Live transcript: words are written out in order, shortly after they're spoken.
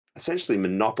essentially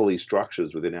monopoly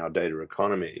structures within our data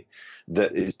economy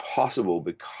that is possible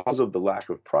because of the lack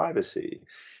of privacy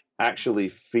actually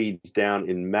feeds down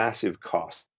in massive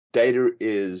costs. Data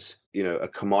is, a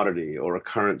commodity or a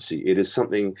currency. It is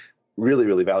something really,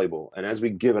 really valuable. And as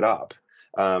we give it up,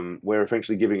 we're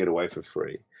essentially giving it away for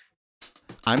free.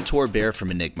 I'm Tor Bear from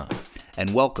Enigma,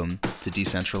 and welcome to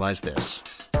Decentralize This.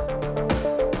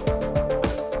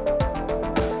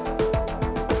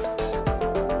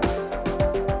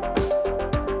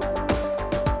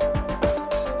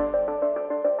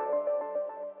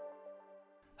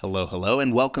 Hello,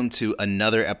 and welcome to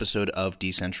another episode of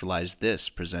Decentralize This,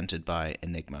 presented by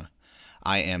Enigma.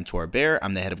 I am Tor Bear,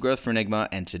 I'm the head of growth for Enigma,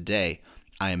 and today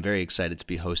I am very excited to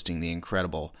be hosting the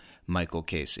incredible Michael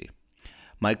Casey.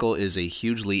 Michael is a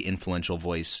hugely influential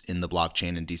voice in the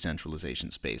blockchain and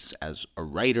decentralization space as a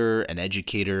writer, an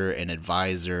educator, an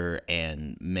advisor,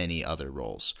 and many other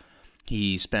roles.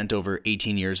 He spent over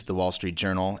 18 years at the Wall Street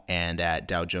Journal and at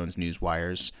Dow Jones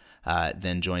Newswires,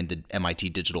 then joined the MIT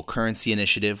Digital Currency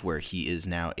Initiative, where he is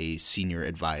now a senior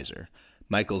advisor.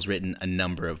 Michael's written a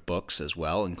number of books as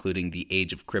well, including The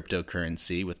Age of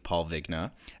Cryptocurrency with Paul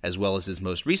Vigna, as well as his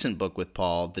most recent book with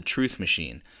Paul, The Truth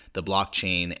Machine, The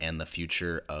Blockchain and the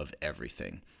Future of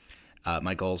Everything.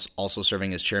 Michael's also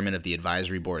serving as chairman of the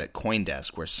advisory board at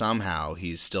CoinDesk, where somehow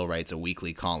he still writes a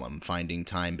weekly column, finding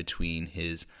time between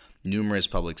his numerous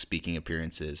public speaking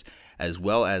appearances, as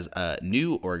well as a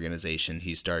new organization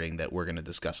he's starting that we're going to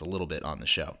discuss a little bit on the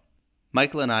show.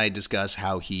 Michael and I discuss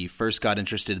how he first got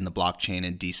interested in the blockchain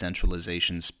and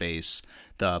decentralization space,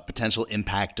 the potential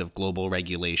impact of global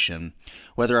regulation,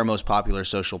 whether our most popular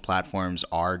social platforms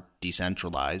are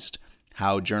decentralized,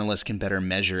 how journalists can better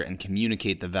measure and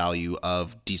communicate the value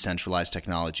of decentralized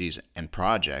technologies and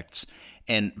projects,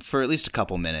 and for at least a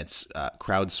couple minutes,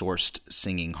 crowdsourced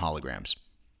singing holograms.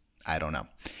 I don't know.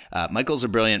 Michael's a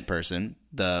brilliant person.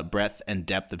 The breadth and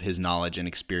depth of his knowledge and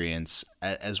experience,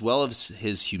 as well as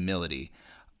his humility,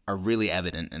 are really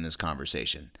evident in this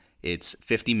conversation. It's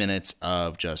 50 minutes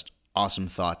of just awesome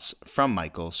thoughts from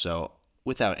Michael. So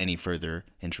without any further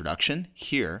introduction,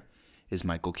 here is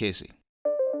Michael Casey.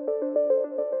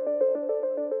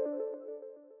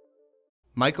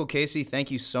 Michael Casey,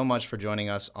 thank you so much for joining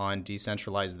us on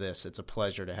Decentralize This. It's a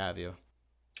pleasure to have you.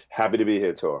 Happy to be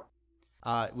here, Tor.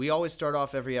 We always start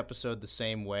off every episode the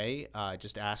same way.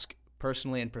 Just ask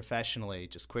personally and professionally,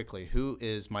 just quickly, who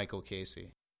is Michael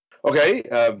Casey? Okay,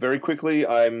 very quickly,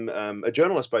 I'm a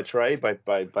journalist by trade,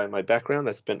 by my background.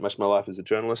 I spent much of my life as a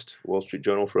journalist, Wall Street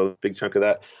Journal for a big chunk of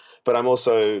that. But I'm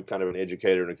also kind of an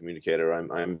educator and a communicator.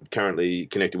 I'm currently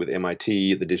connected with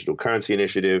MIT, the Digital Currency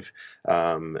Initiative,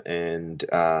 and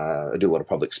I do a lot of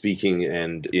public speaking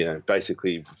and,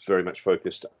 basically very much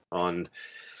focused on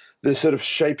the sort of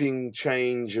shaping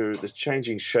change or the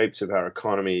changing shapes of our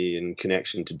economy in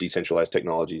connection to decentralized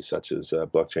technologies such as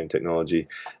blockchain technology.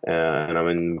 And I'm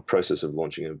in the process of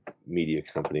launching a media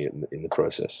company in the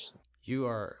process. You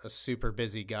are a super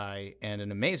busy guy and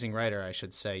an amazing writer, I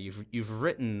should say. You've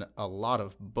written a lot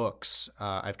of books.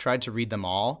 I've tried to read them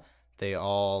all. They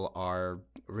all are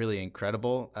really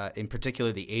incredible. In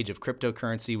particular, The Age of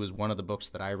Cryptocurrency was one of the books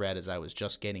that I read as I was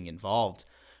just getting involved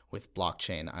with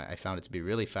blockchain. I found it to be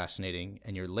really fascinating.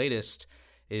 And your latest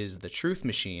is The Truth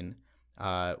Machine,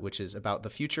 which is about the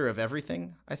future of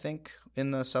everything, I think,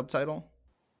 in the subtitle.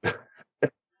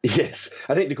 Yes,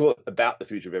 I think to call it about the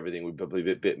future of everything would probably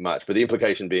be a bit much. But the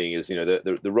implication being is,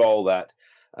 the role that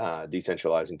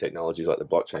decentralizing technologies like the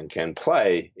blockchain can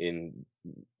play in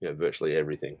virtually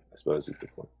everything, I suppose, is the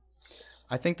point.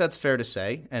 I think that's fair to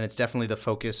say, and it's definitely the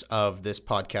focus of this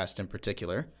podcast in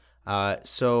particular.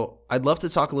 So I'd love to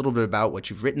talk a little bit about what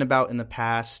you've written about in the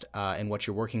past and what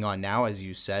you're working on now, as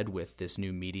you said, with this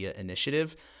new media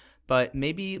initiative. But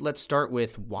maybe let's start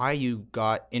with why you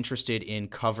got interested in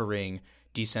covering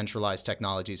decentralized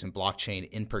technologies and blockchain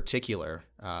in particular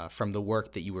from the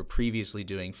work that you were previously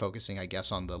doing, focusing, I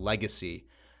guess, on the legacy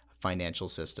financial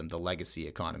system, the legacy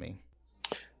economy.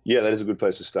 Yeah, that is a good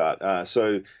place to start.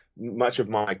 So much of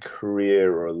my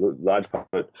career, or a large part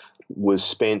of it, was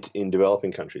spent in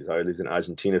developing countries. I lived in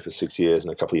Argentina for 6 years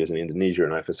and a couple of years in Indonesia,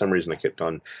 and for some reason I kept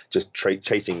on just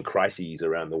chasing crises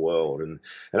around the world. And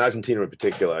in Argentina in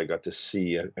particular, I got to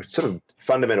see a sort of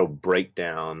fundamental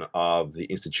breakdown of the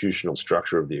institutional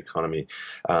structure of the economy.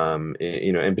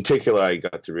 In particular, I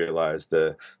got to realize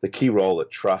the key role that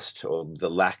trust, or the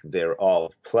lack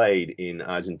thereof, played in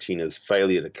Argentina's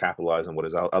failure to capitalize on what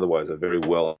is otherwise a very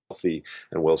wealthy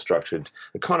and well-structured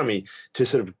economy, to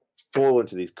sort of fall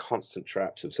into these constant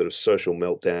traps of sort of social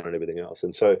meltdown and everything else.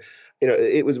 And so,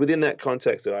 it was within that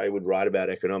context that I would write about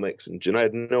economics, and I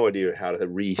had no idea how to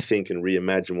rethink and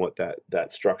reimagine what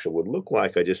that structure would look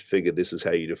like. I just figured this is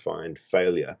how you define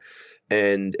failure,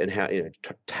 and how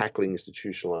tackling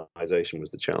institutionalization was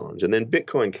the challenge. And then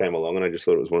Bitcoin came along, and I just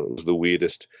thought it was the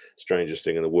weirdest, strangest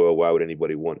thing in the world. Why would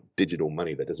anybody want digital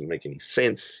money? That doesn't make any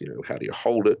sense. How do you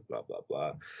hold it? Blah blah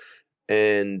blah.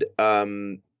 And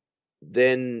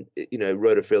then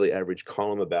wrote a fairly average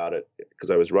column about it because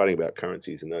I was writing about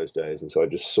currencies in those days, and so I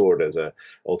just saw it as an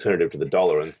alternative to the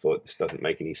dollar and thought this doesn't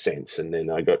make any sense. And then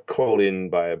I got called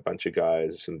in by a bunch of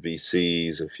guys, some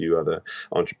VCs, a few other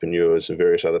entrepreneurs, and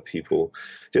various other people,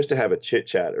 just to have a chit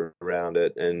chat around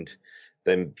it, and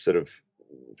then sort of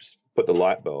put the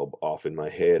light bulb off in my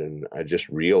head, and I just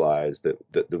realized that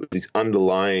there was this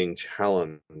underlying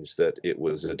challenge that it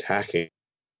was attacking,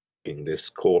 this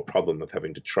core problem of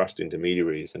having to trust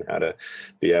intermediaries and how to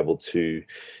be able to,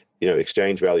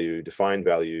 exchange value, define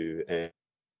value,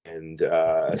 and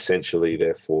essentially,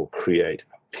 therefore, create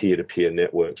peer-to-peer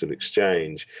networks of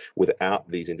exchange without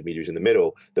these intermediaries in the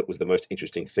middle. That was the most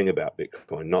interesting thing about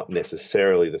Bitcoin, not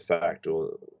necessarily the fact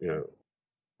or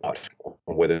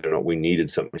whether or not we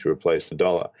needed something to replace the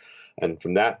dollar. And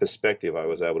from that perspective, I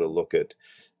was able to look at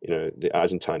the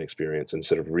Argentine experience and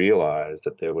sort of realize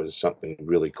that there was something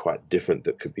really quite different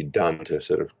that could be done to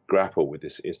sort of grapple with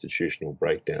this institutional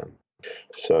breakdown.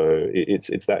 So it's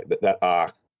that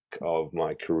arc of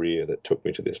my career that took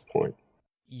me to this point.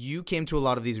 You came to a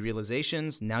lot of these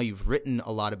realizations. Now you've written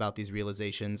a lot about these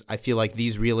realizations. I feel like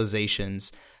these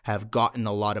realizations have gotten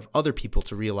a lot of other people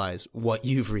to realize what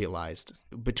you've realized.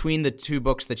 Between the two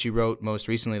books that you wrote most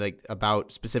recently, like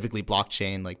about specifically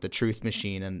blockchain, like The Truth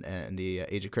Machine and the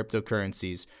Age of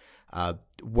Cryptocurrencies,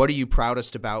 what are you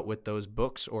proudest about with those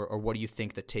books, or what do you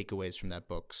think the takeaways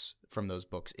from those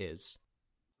books is?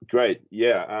 Great.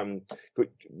 Yeah. I'm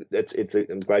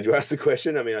glad you asked the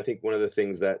question. I mean, I think one of the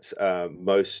things that's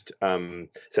most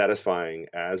satisfying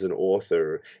as an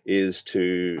author is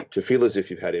to feel as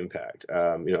if you've had impact.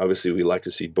 Obviously we like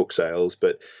to see book sales,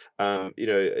 but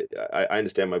I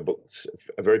understand my books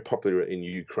are very popular in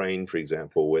Ukraine, for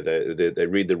example, where they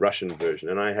read the Russian version,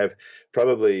 and I have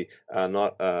probably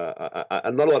not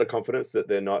a lot of confidence that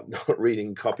they're not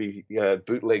reading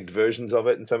bootlegged versions of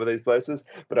it in some of these places,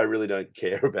 but I really don't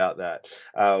care about that.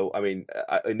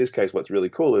 In this case, what's really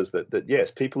cool is that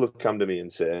yes, people have come to me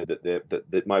and said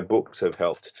that my books have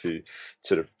helped to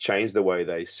sort of change the way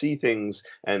they see things,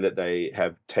 and that they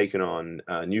have taken on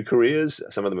new careers.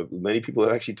 Some of them, many people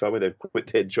have actually told me they've quit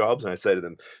their jobs, and I say to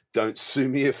them, don't sue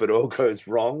me if it all goes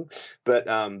wrong, but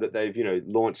that they've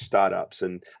launched startups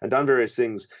and done various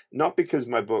things, not because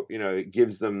my book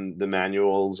gives them the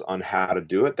manuals on how to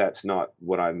do it. That's not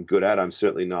what I'm good at. I'm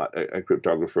certainly not a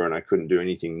cryptographer, and I couldn't do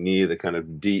anything near the kind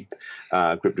of deep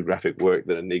cryptographic work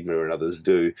that Enigma and others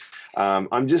do.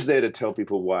 I'm just there to tell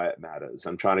people why it matters.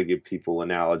 I'm trying to give people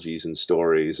analogies and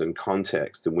stories and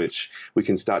context in which we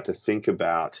can start to think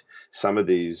about some of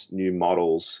these new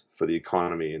models for the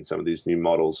economy and some of these new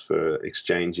models for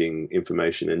exchanging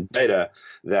information and data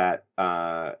that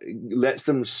lets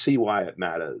them see why it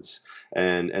matters.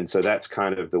 And so that's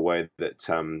kind of the way that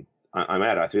I'm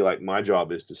at. I feel like my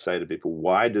job is to say to people,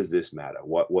 why does this matter?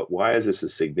 Why is this a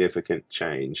significant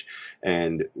change?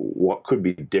 And what could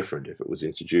be different if it was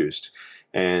introduced?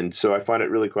 And so I find it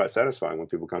really quite satisfying when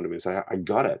people come to me and say, I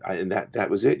got it. And that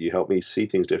was it. You helped me see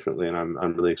things differently. And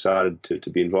I'm really excited to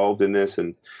be involved in this.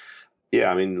 And yeah,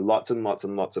 I mean, lots and lots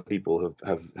and lots of people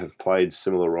have played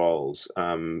similar roles,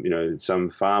 some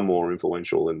far more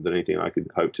influential than anything I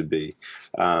could hope to be,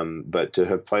 but to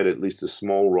have played at least a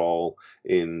small role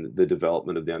in the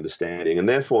development of the understanding, and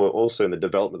therefore also in the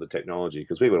development of the technology,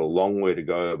 because we've got a long way to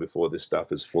go before this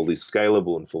stuff is fully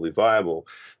scalable and fully viable.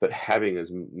 But having as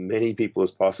many people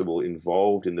as possible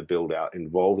involved in the build out,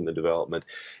 involved in the development,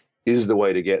 is the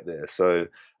way to get there. So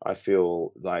I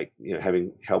feel like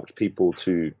having helped people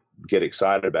to get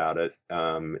excited about it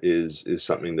is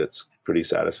something that's pretty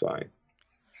satisfying.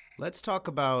 Let's talk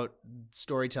about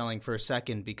storytelling for a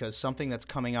second, because something that's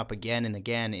coming up again and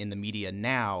again in the media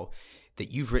now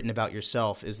that you've written about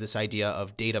yourself is this idea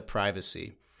of data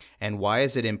privacy. And why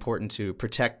is it important to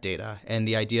protect data? And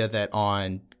the idea that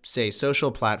on, say,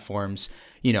 social platforms,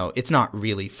 it's not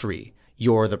really free.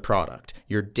 You're the product.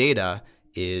 Your data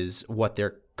is what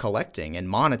they're collecting and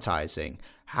monetizing.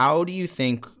 How do you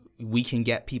think we can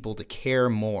get people to care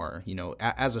more?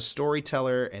 As a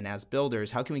storyteller and as builders,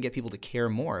 how can we get people to care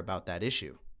more about that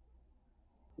issue?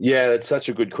 Yeah, that's such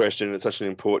a good question. It's such an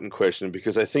important question,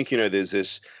 because I think,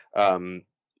 there's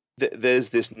there's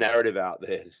this narrative out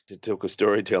there to talk of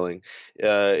storytelling,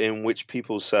 in which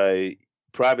people say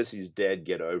privacy is dead,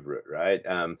 get over it, right?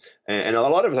 And a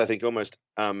lot of us, I think, almost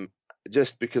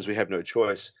just because we have no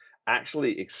choice,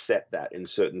 actually accept that in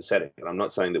certain settings. And I'm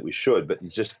not saying that we should, but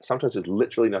it's just sometimes there's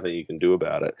literally nothing you can do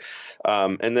about it.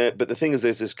 But the thing is,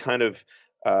 there's this kind of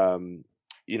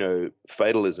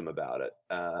fatalism about it,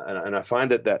 and I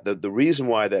find that the reason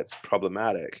why that's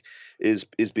problematic is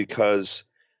because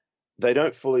they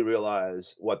don't fully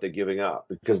realize what they're giving up,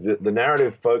 because the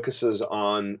narrative focuses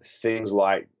on things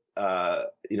like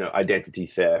identity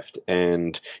theft,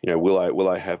 and will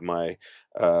I have my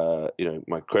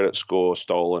my credit score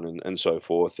stolen, and so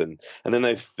forth, and then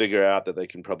they figure out that they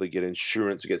can probably get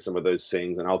insurance against some of those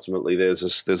things, and ultimately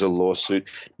there's a lawsuit.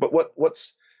 But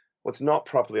what's not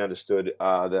properly understood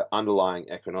are the underlying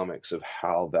economics of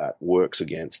how that works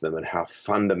against them, and how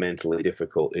fundamentally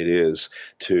difficult it is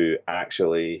to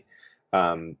actually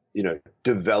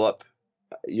develop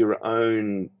your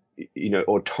own,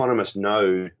 autonomous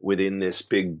node within this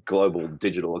big global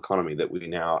digital economy that we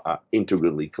now are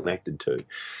integrally connected to.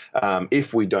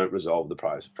 If we don't resolve the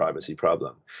privacy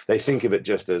problem, they think of it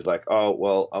just as like, oh,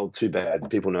 well, too bad.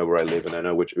 People know where I live and they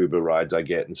know which Uber rides I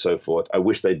get and so forth. I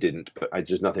wish they didn't, but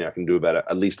there's nothing I can do about it.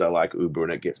 At least I like Uber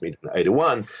and it gets me to A to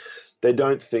 1. They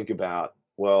don't think about,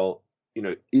 well,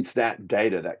 it's that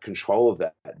data, that control of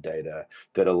that data,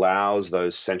 that allows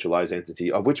those centralized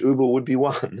entity, of which Uber would be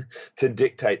one, to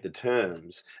dictate the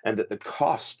terms, and that the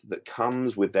cost that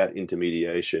comes with that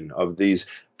intermediation of these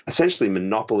essentially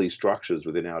monopoly structures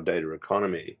within our data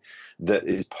economy that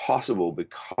is possible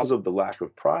because of the lack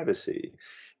of privacy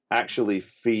actually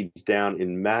feeds down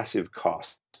in massive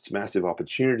costs, massive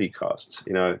opportunity costs.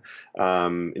 I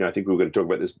think we were going to talk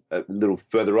about this a little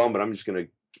further on, but I'm just going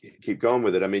to keep going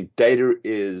with it. I mean, data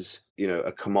is,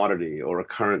 a commodity or a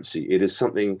currency. It is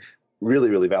something really,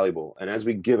 really valuable. And as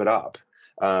we give it up,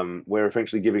 we're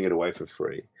essentially giving it away for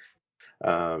free.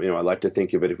 I like to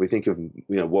think of it, if we think of,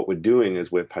 what we're doing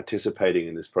is we're participating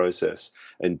in this process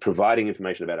and providing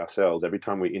information about ourselves every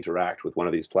time we interact with one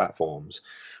of these platforms.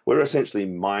 We're essentially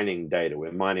mining data.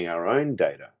 We're mining our own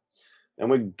data, and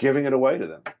we're giving it away to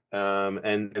them.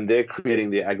 And they're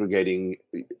creating the aggregating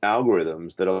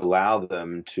algorithms that allow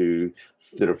them to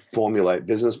sort of formulate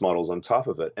business models on top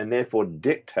of it, and therefore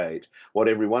dictate what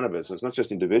every one of us, it's not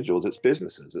just individuals, it's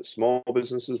businesses, it's small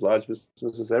businesses, large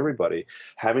businesses, everybody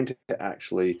having to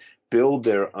actually build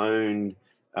their own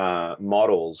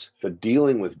models for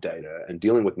dealing with data and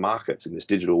dealing with markets in this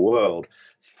digital world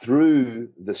through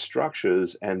the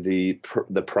structures and the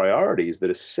priorities that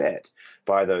are set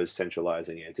by those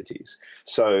centralizing entities.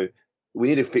 So we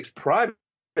need to fix privacy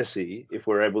if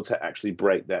we're able to actually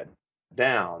break that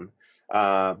down,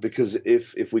 because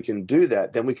if we can do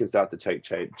that, then we can start to take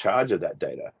charge of that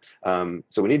data.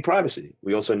 So we need privacy.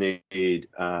 We also need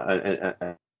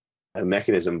a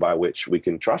mechanism by which we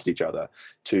can trust each other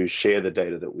to share the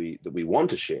data that we want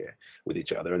to share with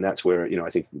each other, and that's where I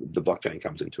think the blockchain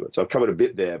comes into it. So I've covered a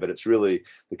bit there, but it's really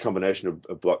the combination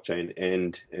of blockchain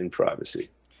and privacy.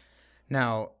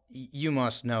 Now, you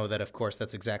must know that, of course,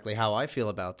 that's exactly how I feel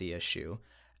about the issue.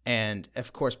 And,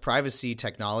 of course, privacy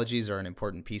technologies are an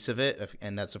important piece of it.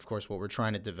 And that's, of course, what we're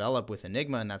trying to develop with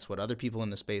Enigma. And that's what other people in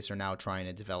the space are now trying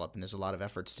to develop. And there's a lot of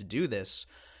efforts to do this.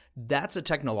 That's a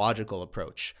technological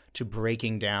approach to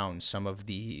breaking down some of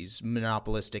these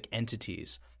monopolistic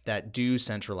entities that do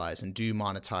centralize and do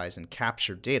monetize and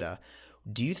capture data.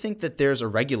 Do you think that there's a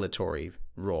regulatory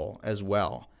role as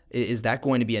well? Is that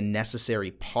going to be a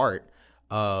necessary part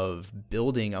of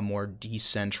building a more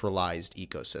decentralized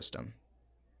ecosystem?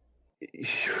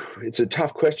 It's a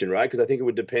tough question, right? Because I think it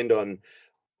would depend on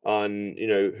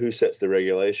who sets the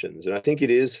regulations, and I think it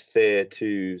is fair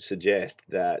to suggest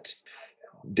that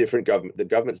the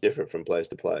government's different from place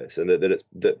to place, and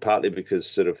that partly because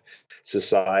sort of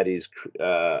societies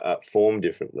form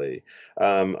differently.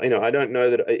 I don't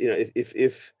know that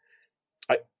if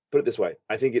I put it this way,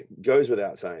 I think it goes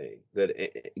without saying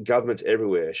that governments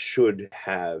everywhere should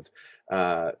have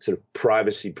sort of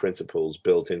privacy principles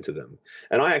built into them.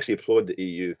 And I actually applaud the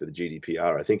EU for the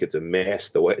GDPR. I think it's a mess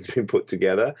the way it's been put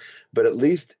together, but at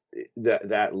least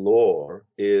that law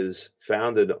is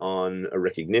founded on a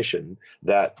recognition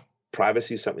that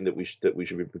privacy is something that we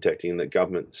should be protecting, and that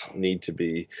governments need to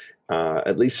be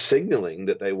at least signaling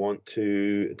that they want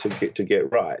to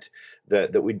get right.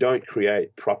 That we don't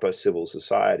create proper civil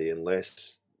society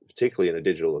unless particularly in a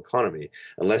digital economy,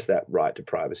 unless that right to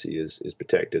privacy is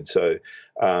protected. So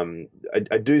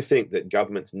I do think that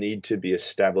governments need to be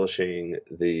establishing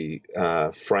the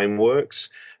frameworks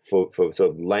for sort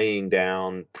of laying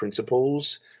down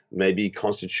principles, maybe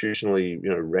constitutionally,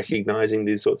 recognizing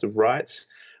these sorts of rights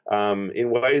in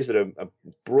ways that are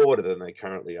broader than they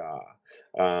currently are.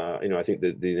 I think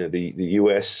that the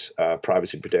U.S.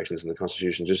 Privacy protections in the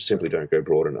Constitution just simply don't go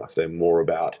broad enough. They're more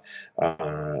about,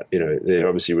 they're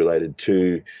obviously related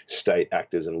to state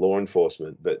actors and law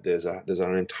enforcement, but there's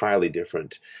an entirely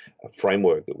different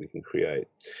framework that we can create.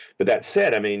 But that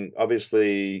said, I mean,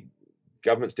 obviously,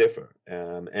 governments differ,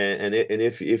 and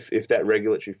if that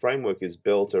regulatory framework is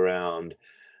built around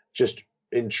just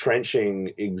entrenching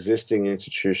existing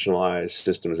institutionalized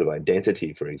systems of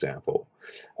identity, for example,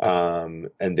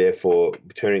 and therefore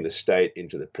turning the state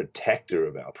into the protector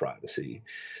of our privacy,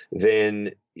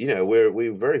 then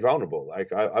we're very vulnerable.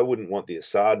 Like I wouldn't want the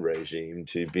Assad regime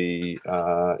to be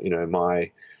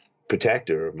my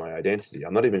protector of my identity.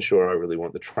 I'm not even sure I really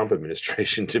want the Trump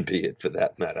administration to be it, for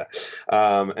that matter.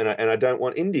 And I don't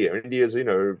want India. India's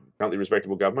currently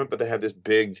respectable government, but they have this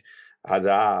big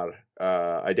Aadhaar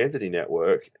identity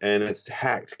network, and it's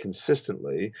hacked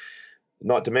consistently.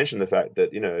 Not to mention the fact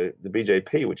that the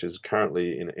BJP, which is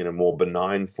currently in a more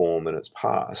benign form than its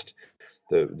past,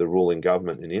 the ruling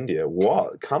government in India,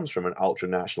 comes from an ultra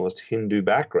nationalist Hindu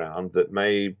background that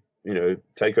may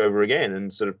take over again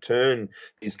and sort of turn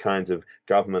these kinds of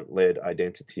government-led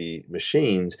identity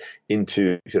machines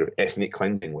into sort of ethnic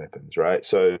cleansing weapons, right?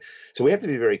 So we have to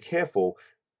be very careful,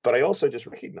 but I also just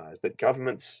recognize that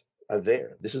governments are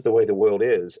there. This is the way the world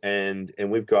is, and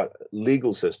we've got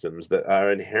legal systems that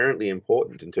are inherently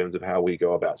important in terms of how we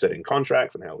go about setting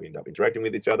contracts and how we end up interacting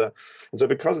with each other. And so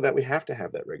because of that, we have to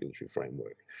have that regulatory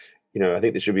framework. I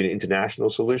think there should be an international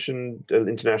solution, an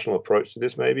international approach to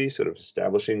this, maybe sort of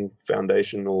establishing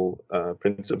foundational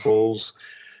principles.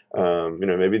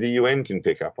 Maybe the UN can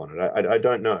pick up on it. I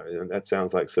don't know. That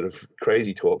sounds like sort of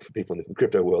crazy talk for people in the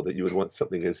crypto world, that you would want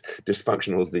something as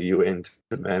dysfunctional as the UN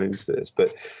to manage this.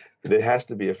 But there has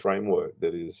to be a framework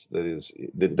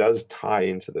that does tie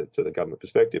into the government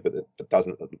perspective, but that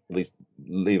doesn't at least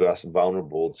leave us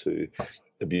vulnerable to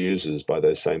abuses by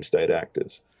those same state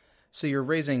actors. So you're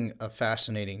raising a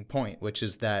fascinating point, which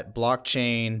is that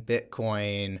blockchain,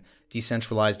 Bitcoin,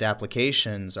 decentralized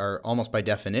applications are almost by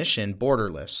definition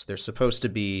borderless. They're supposed to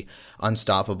be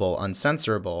unstoppable,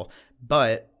 uncensorable,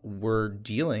 but we're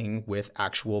dealing with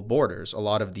actual borders. A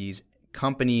lot of these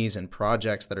companies and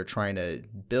projects that are trying to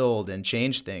build and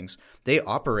change things, they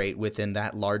operate within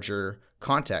that larger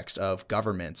context of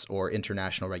governments or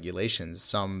international regulations.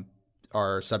 Some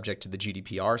are subject to the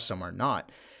GDPR, some are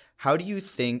not. How do you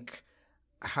think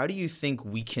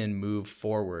we can move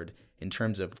forward in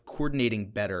terms of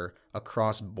coordinating better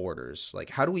across borders?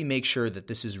 Like, how do we make sure that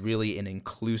this is really an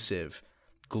inclusive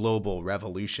global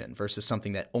revolution versus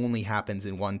something that only happens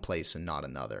in one place and not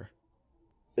another?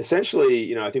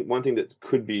 Essentially, I think one thing that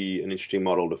could be an interesting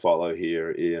model to follow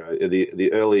here, the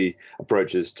early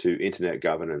approaches to internet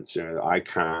governance,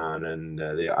 ICANN and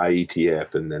the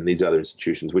IETF and then these other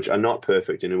institutions, which are not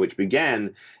perfect and which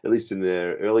began, at least in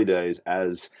their early days,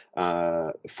 as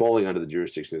falling under the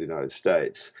jurisdiction of the United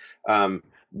States.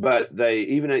 But they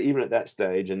even at that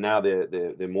stage, and now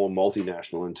they're more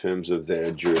multinational in terms of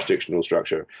their jurisdictional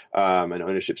structure and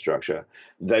ownership structure.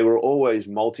 They were always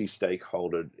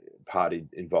multi-stakeholder party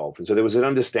involved, and so there was an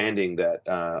understanding that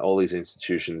all these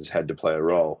institutions had to play a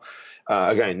role.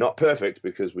 Again, not perfect,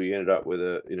 because we ended up with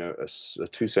a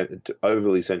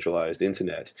overly centralized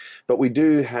internet, but we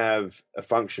do have a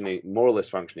more or less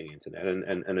functioning internet,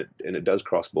 and it does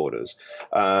cross borders.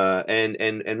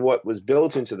 And what was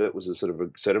built into that was a sort of a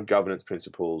set of governance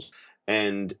principles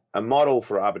and a model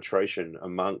for arbitration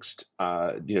amongst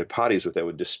parties if they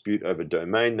would dispute over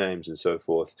domain names and so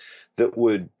forth, that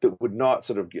would not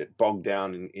sort of get bogged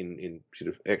down in sort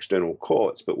of external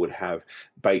courts, but would have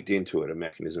baked into it a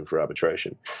mechanism for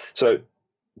arbitration. So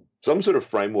some sort of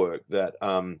framework that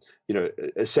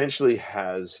essentially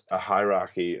has a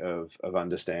hierarchy of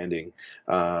understanding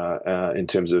in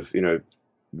terms of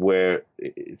where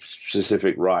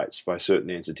specific rights by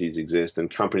certain entities exist, and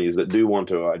companies that do want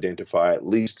to identify at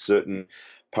least certain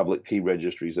public key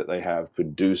registries that they have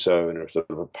could do so in a sort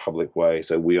of a public way.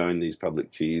 So we own these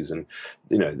public keys, and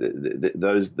that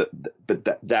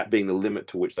being the limit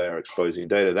to which they are exposing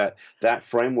data, that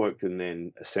framework can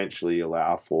then essentially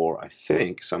allow for, I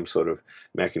think, some sort of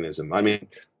mechanism. I mean,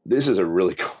 this is a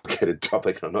really complicated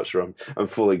topic, and I'm not sure I'm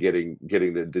fully getting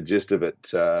the gist of it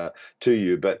to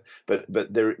you. But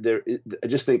I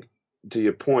just think to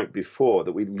your point before,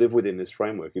 that we live within this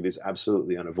framework, it is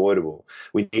absolutely unavoidable.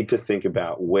 We need to think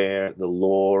about where the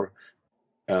law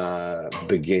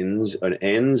begins and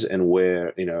ends, and where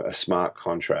a smart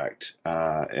contract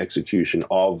execution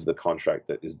of the contract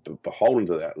that is beholden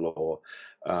to that law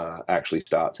actually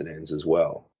starts and ends as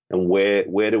well. And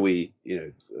where do we,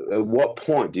 at what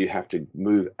point do you have to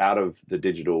move out of the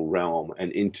digital realm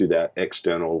and into that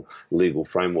external legal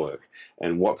framework,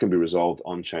 and what can be resolved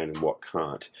on chain and what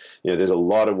can't? There's a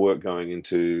lot of work going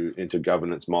into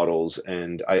governance models,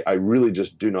 and I really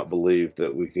just do not believe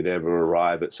that we could ever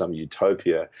arrive at some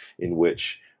utopia in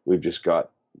which we've just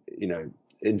got,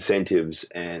 incentives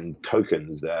and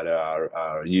tokens that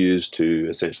are used to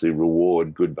essentially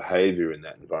reward good behavior in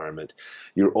that environment.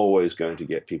 You're always going to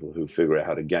get people who figure out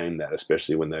how to game that,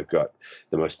 especially when they've got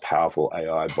the most powerful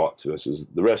AI bots versus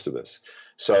the rest of us.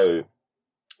 So,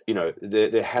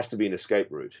 there has to be an escape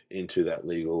route into that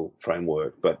legal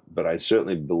framework, but I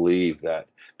certainly believe that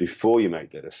before you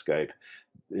make that escape,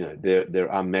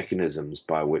 there are mechanisms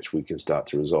by which we can start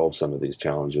to resolve some of these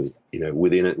challenges,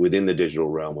 within the digital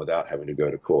realm without having to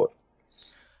go to court.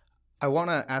 I want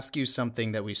to ask you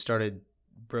something that we started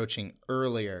broaching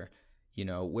earlier.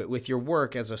 With your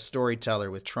work as a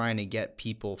storyteller, with trying to get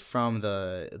people from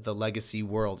the legacy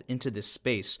world into this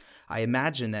space, I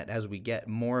imagine that as we get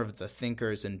more of the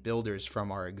thinkers and builders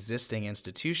from our existing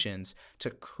institutions to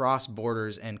cross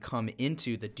borders and come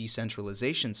into the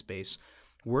decentralization space,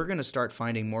 we're going to start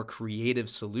finding more creative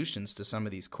solutions to some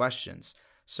of these questions.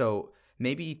 So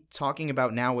maybe talking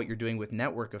about now what you're doing with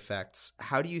network effects,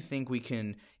 how do you think we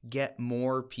can get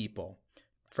more people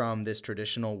from this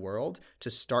traditional world to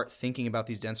start thinking about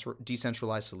these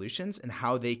decentralized solutions and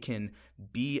how they can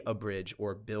be a bridge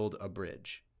or build a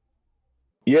bridge?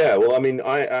 Yeah, well, I mean,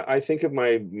 I think of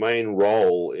my main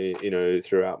role,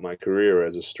 throughout my career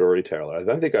as a storyteller. I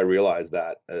don't think I realized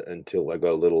that until I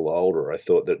got a little older. I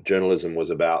thought that journalism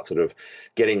was about sort of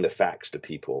getting the facts to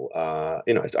people.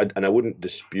 And I wouldn't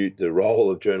dispute the role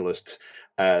of journalists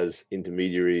as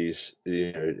intermediaries,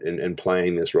 and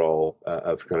playing this role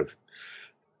of kind of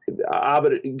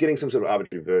getting some sort of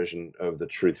arbitrary version of the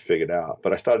truth figured out.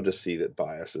 But I started to see that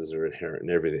biases are inherent in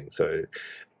everything. So,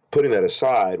 putting that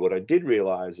aside, what I did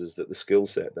realize is that the skill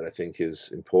set that I think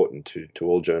is important to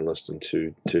all journalists and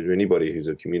to anybody who's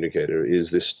a communicator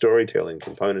is this storytelling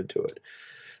component to it.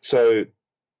 So,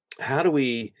 how do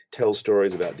we tell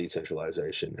stories about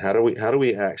decentralization? How do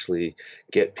we actually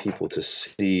get people to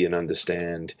see and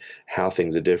understand how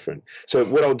things are different? So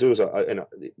what I'll do is,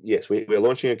 yes, we're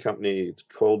launching a company. It's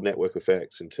called Network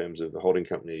Effects in terms of the holding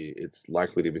company. It's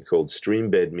likely to be called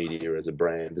Streambed Media as a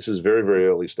brand. This is very, very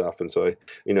early stuff, and so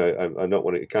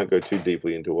I can't go too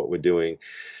deeply into what we're doing.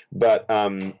 But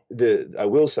I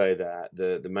will say that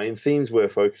the main themes we're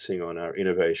focusing on are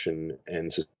innovation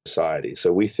and society.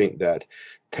 So we think that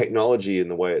technology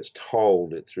and the way it's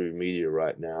told through media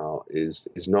right now is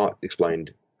not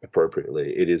explained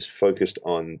appropriately. It is focused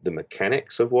on the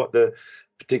mechanics of what the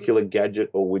particular gadget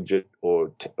or widget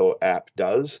or app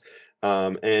does.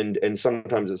 And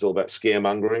sometimes it's all about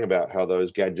scaremongering about how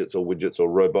those gadgets or widgets or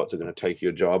robots are going to take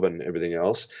your job and everything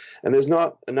else. And there's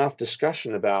not enough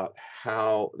discussion about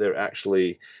how they're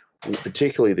actually,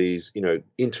 particularly these,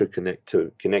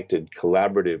 connected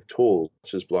collaborative tools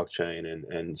such as blockchain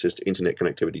and just internet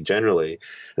connectivity generally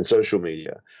and social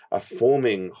media are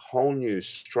forming whole new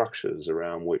structures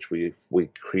around which we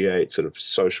create sort of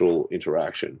social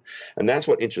interaction. And that's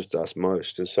what interests us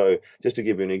most. And so just to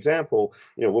give you an example,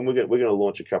 when we're going to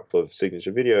launch a couple of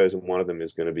signature videos, and one of them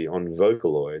is going to be on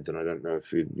Vocaloids. And I don't know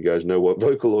if you guys know what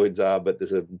Vocaloids are, but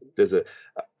there's a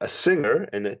singer,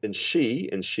 and she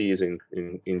is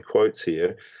in quotes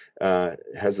here,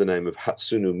 has the name of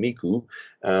Hatsune Miku,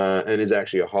 and is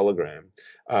actually a hologram.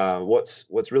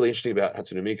 What's really interesting about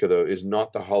Hatsune Miku, though, is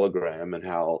not the hologram and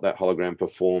how that hologram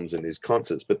performs in these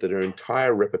concerts, but that her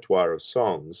entire repertoire of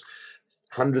songs,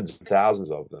 hundreds and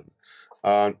thousands of them,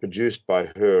 aren't produced by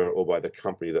her or by the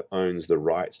company that owns the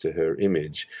rights to her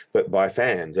image, but by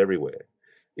fans everywhere.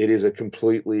 It is a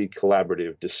completely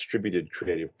collaborative, distributed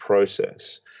creative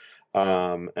process.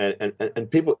 And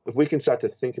people, if we can start to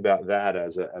think about that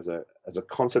as a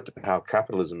concept of how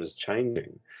capitalism is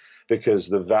changing, because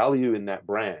the value in that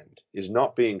brand is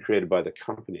not being created by the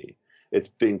company, it's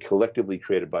being collectively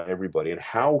created by everybody. And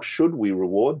how should we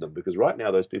reward them? Because right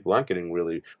now those people aren't getting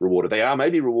really rewarded. They are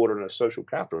maybe rewarded on a social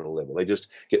capital level. They just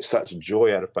get such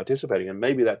joy out of participating, and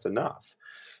maybe that's enough.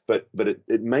 But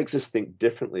it makes us think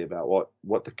differently about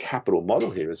what the capital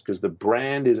model here is, because the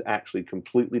brand is actually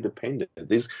completely dependent.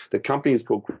 The company is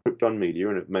called Krypton Media,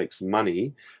 and it makes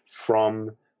money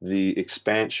from the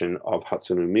expansion of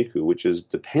Hatsune Miku, which is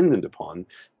dependent upon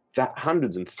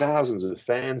hundreds and thousands of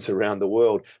fans around the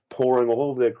world pouring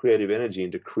all of their creative energy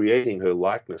into creating her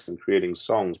likeness and creating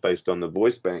songs based on the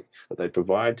voice bank that they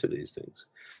provide to these things.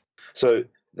 So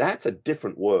that's a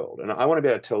different world. And I want to be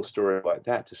able to tell a story like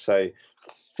that to say,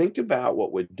 think about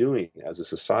what we're doing as a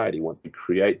society once we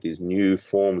create these new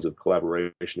forms of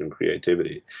collaboration and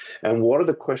creativity. And what are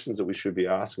the questions that we should be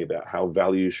asking about how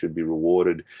value should be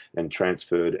rewarded and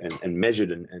transferred and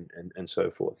measured and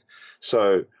so forth.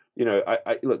 So,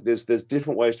 I look, there's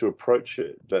different ways to approach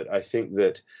it, but I think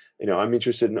that, I'm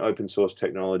interested in open source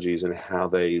technologies and how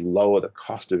they lower the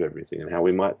cost of everything and how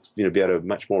we might, be able to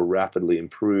much more rapidly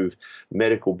improve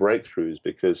medical breakthroughs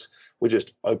because we're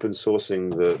just open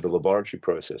sourcing the laboratory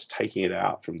process, taking it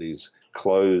out from these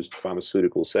closed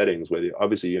pharmaceutical settings where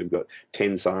obviously you've got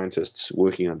 10 scientists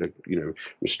working under,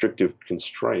 restrictive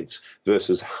constraints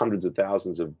versus hundreds of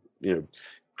thousands of,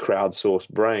 crowdsourced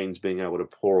brains being able to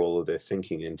pour all of their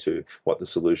thinking into what the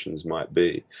solutions might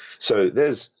be. So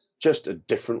there's just a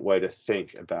different way to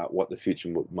think about what the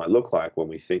future might look like when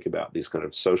we think about these kind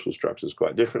of social structures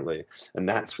quite differently. And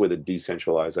that's where the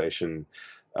decentralization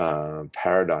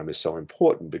paradigm is so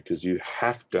important, because you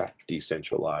have to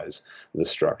decentralize the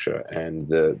structure and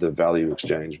the value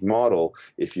exchange model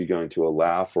if you're going to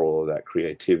allow for all of that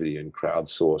creativity and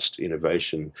crowdsourced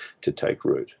innovation to take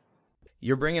root.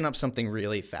 You're bringing up something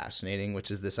really fascinating, which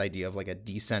is this idea of like a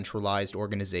decentralized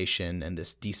organization and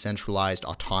this decentralized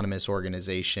autonomous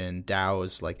organization,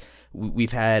 DAOs. Like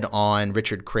we've had on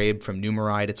Richard Crabe from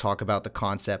Numerai to talk about the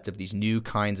concept of these new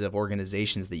kinds of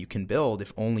organizations that you can build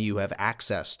if only you have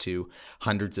access to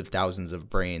hundreds of thousands of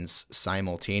brains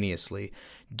simultaneously.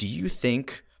 Do you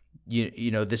think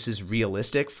this is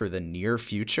realistic for the near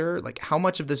future? Like, how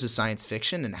much of this is science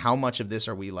fiction and how much of this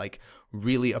are we like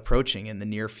really approaching in the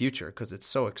near future? Because it's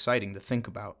so exciting to think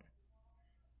about.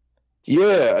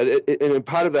 Yeah, and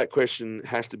part of that question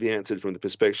has to be answered from the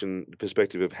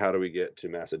perspective of how do we get to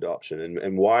mass adoption,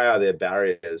 and why are there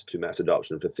barriers to mass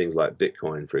adoption for things like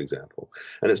Bitcoin, for example?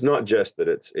 And it's not just that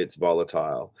it's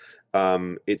volatile,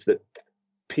 it's that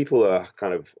people are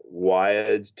kind of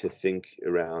wired to think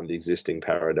around existing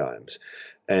paradigms.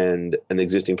 And an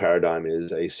existing paradigm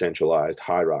is a centralized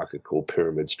hierarchical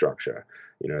pyramid structure.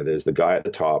 There's the guy at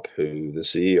the top who the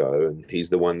CEO, and he's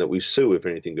the one that we sue if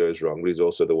anything goes wrong, but he's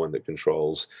also the one that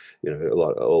controls,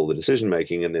 all the decision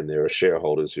making. And then there are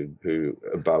shareholders who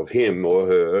above him or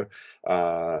her,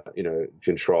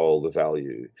 control the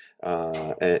value.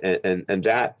 And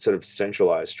that sort of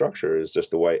centralized structure is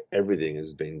just the way everything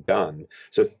has been done.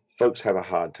 So folks have a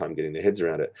hard time getting their heads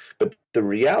around it. But the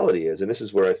reality is, and this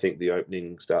is where I think the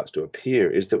opening starts to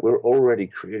appear, is that we're already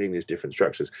creating these different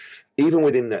structures. Even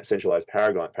within that centralized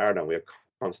paradigm, we are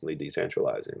constantly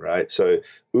decentralizing, right? So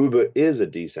Uber is a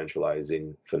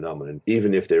decentralizing phenomenon,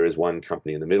 even if there is one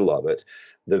company in the middle of it.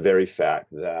 The very fact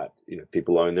that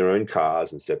people own their own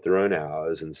cars and set their own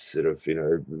hours and sort of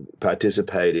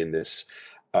participate in this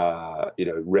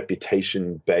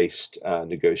reputation-based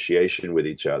negotiation with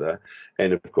each other.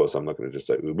 And of course, I'm not going to just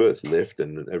say Uber, it's Lyft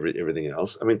and everything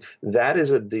else. I mean, that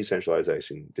is a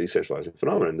decentralizing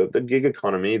phenomenon. The gig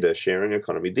economy, the sharing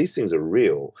economy, these things are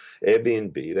real.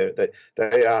 Airbnb,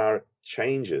 they are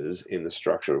changes in the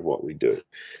structure of what we do.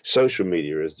 Social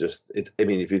media is just,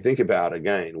 if you think about,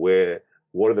 again,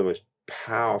 what are the most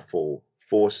powerful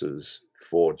forces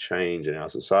for change in our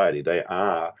society? They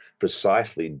are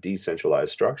precisely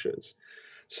decentralized structures.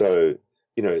 So,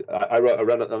 I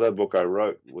wrote another book I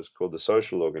wrote was called The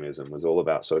Social Organism, was all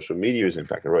about social media's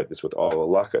impact. I wrote this with Oliver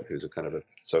Luckett, who's a kind of a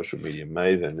social media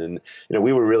maven. And,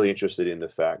 we were really interested in the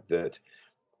fact that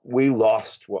we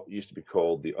lost what used to be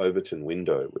called the Overton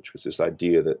window, which was this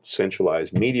idea that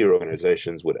centralized media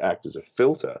organizations would act as a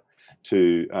filter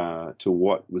to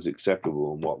what was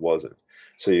acceptable and what wasn't.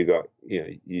 So you got,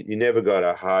 you never got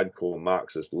a hardcore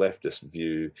Marxist leftist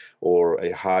view or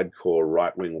a hardcore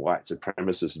right-wing white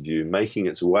supremacist view making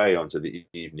its way onto the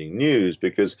evening news,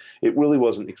 because it really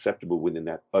wasn't acceptable within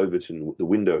that Overton, the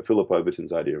window, Philip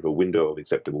Overton's idea of a window of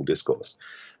acceptable discourse.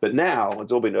 But now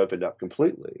it's all been opened up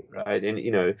completely, right? And,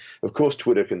 of course,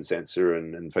 Twitter can censor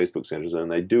and Facebook censors,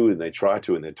 and they do, and they try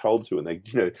to, and they're told to, and they,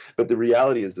 but the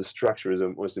reality is the structure is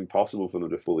almost impossible for them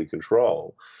to fully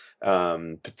control.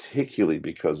 Particularly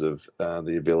because of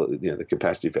the ability, the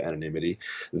capacity for anonymity,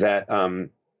 that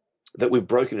we've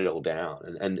broken it all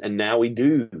down, and now we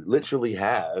do literally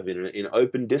have in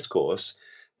open discourse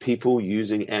people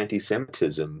using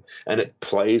anti-Semitism, and it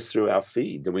plays through our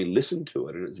feeds, and we listen to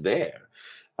it, and it's there.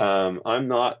 I'm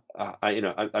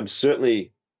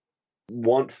certainly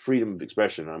want freedom of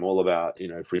expression. I'm all about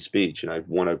free speech, and I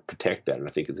want to protect that, and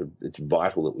I think it's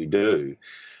vital that we do.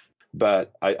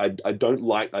 But I don't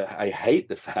like, I hate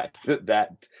the fact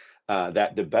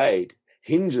that debate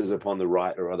hinges upon the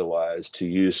right or otherwise to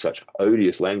use such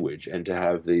odious language and to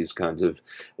have these kinds of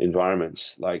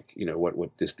environments like,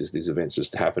 these events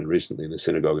just happened recently in the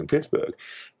synagogue in Pittsburgh.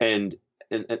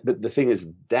 But the thing is,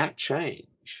 that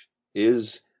change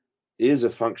is is a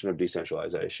function of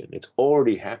decentralization. It's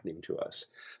already happening to us.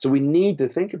 So we need to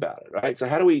think about it, right? So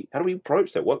how do we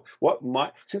approach that? What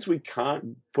might, since we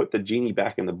can't put the genie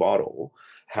back in the bottle,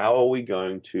 how are we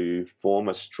going to form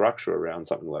a structure around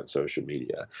something like social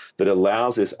media that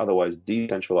allows this otherwise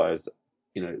decentralized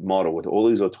model with all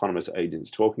these autonomous agents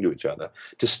talking to each other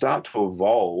to start to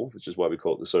evolve, which is why we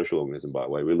call it the social organism, by the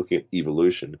way. We're looking at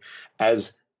evolution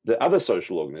as the other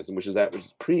social organism, which is that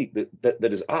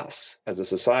is us as a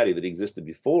society that existed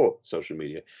before social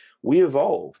media. We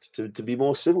evolved to be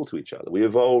more civil to each other. We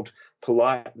evolved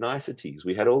polite niceties.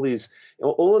 We had all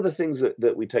of the things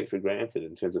that we take for granted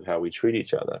in terms of how we treat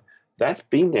each other. That's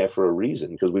been there for a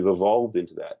reason, because we've evolved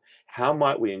into that. How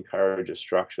might we encourage a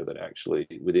structure that actually,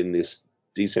 within this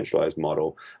decentralized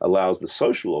model, allows the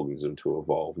social organism to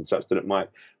evolve and such that it might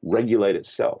regulate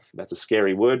itself? That's a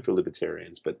scary word for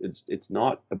libertarians, but it's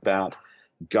not about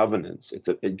governance.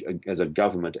 As a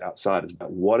government outside, it's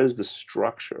about what is the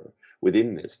structure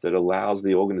within this that allows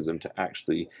the organism to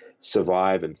actually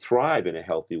survive and thrive in a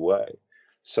healthy way.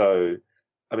 So,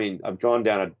 I mean, I've gone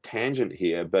down a tangent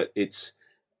here, but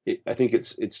I think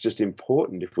it's just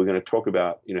important, if we're going to talk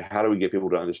about, how do we get people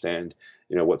to understand,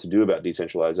 what to do about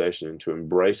decentralization and to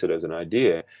embrace it as an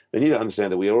idea. They need to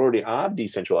understand that we already are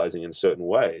decentralizing in certain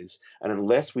ways. And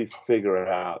unless we figure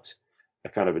out a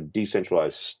kind of a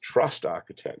decentralized trust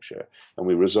architecture and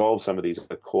we resolve some of these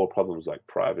other core problems like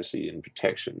privacy and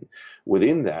protection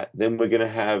within that, then we're going to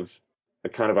have a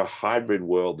kind of a hybrid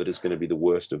world that is going to be the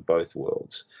worst of both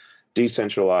worlds.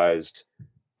 Decentralized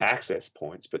access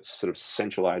points, but sort of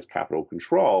centralized capital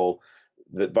control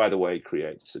that, by the way,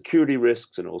 creates security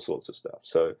risks and all sorts of stuff.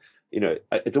 So,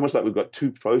 it's almost like we've got two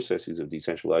processes of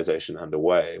decentralization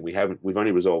underway. We've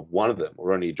only resolved one of them.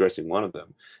 We're only addressing one of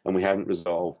them, and we haven't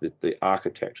resolved the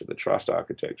architecture, the trust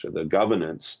architecture, the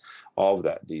governance of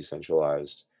that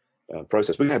decentralized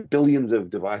process. We're going to have billions of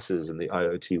devices in the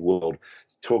IoT world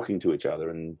talking to each other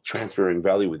and transferring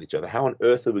value with each other. How on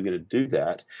earth are we going to do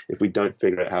that if we don't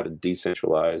figure out how to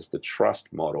decentralize the trust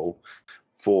model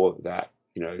for that,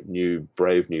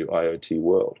 brave new IoT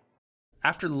world?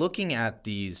 After looking at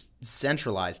these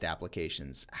centralized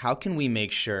applications, how can we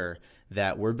make sure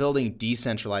that we're building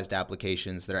decentralized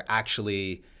applications that are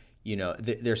actually,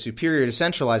 they're superior to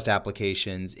centralized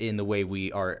applications in the way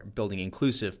we are building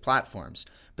inclusive platforms?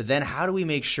 But then how do we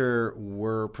make sure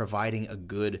we're providing a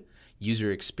good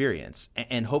user experience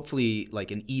and hopefully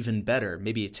like an even better,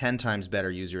 maybe a 10 times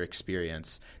better user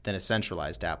experience than a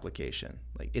centralized application?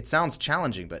 Like, it sounds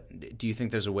challenging, but do you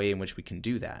think there's a way in which we can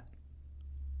do that?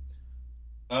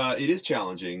 It is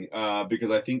challenging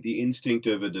because I think the instinct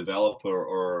of a developer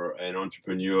or an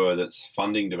entrepreneur that's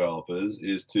funding developers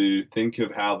is to think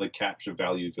of how they capture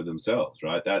value for themselves,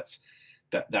 right? That's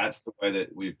the way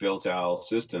that we've built our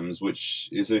systems, which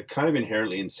is a kind of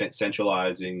inherently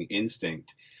centralizing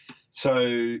instinct.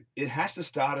 So it has to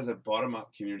start as a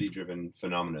bottom-up, community-driven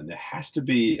phenomenon. There has to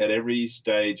be, at every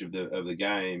stage of the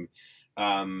game,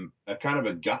 a kind of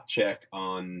a gut check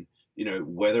on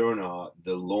whether or not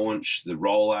the launch, the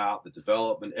rollout, the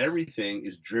development, everything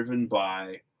is driven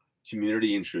by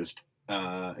community interest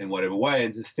in whatever way.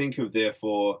 And to think of,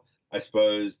 therefore, I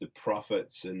suppose, the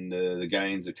profits and the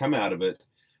gains that come out of it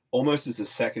almost as a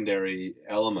secondary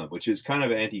element, which is kind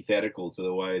of antithetical to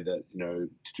the way that,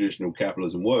 traditional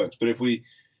capitalism works. But if we,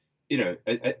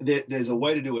 there's a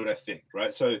way to do it, I think,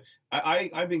 right? So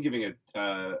I've been giving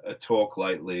a talk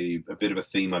lately, a bit of a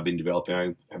theme I've been developing.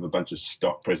 I have a bunch of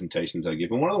stock presentations I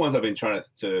give. And one of the ones I've been trying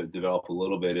to develop a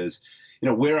little bit is,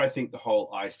 where I think the whole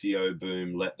ICO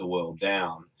boom let the world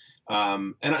down.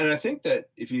 And I think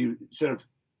that if you sort of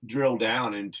drill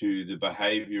down into the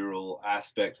behavioral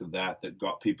aspects of that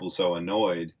got people so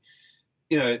annoyed,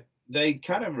 they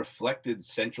kind of reflected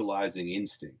centralizing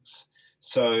instincts.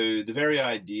 So the very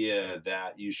idea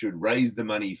that you should raise the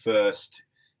money first,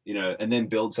 and then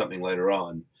build something later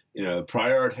on,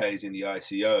 prioritizing the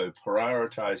ICO,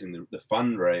 prioritizing the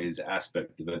fundraise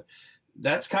aspect of it,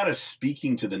 that's kind of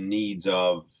speaking to the needs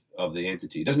of the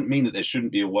entity. It doesn't mean that there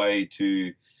shouldn't be a way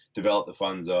to develop the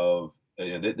funds of,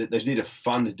 there's need a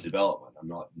fund development. I'm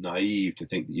not naive to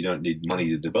think that you don't need money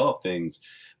to develop things,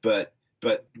 but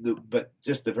but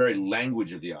just the very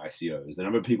language of the ICOs, the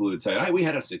number of people who would say, "Hey, we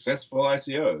had a successful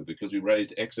ICO because we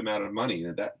raised X amount of money."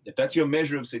 And that, if that's your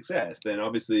measure of success, then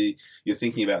obviously you're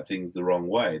thinking about things the wrong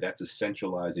way. That's a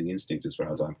centralizing instinct, as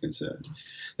far as I'm concerned.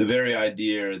 The very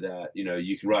idea that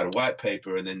you can write a white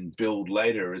paper and then build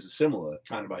later is a similar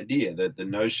kind of idea. That the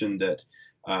notion that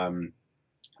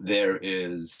there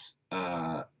is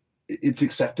it's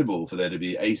acceptable for there to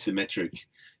be asymmetric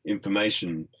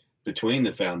information between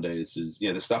the foundations,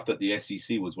 the stuff that the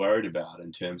SEC was worried about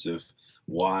in terms of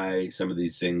why some of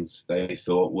these things they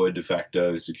thought were de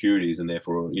facto securities, and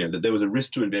therefore, that there was a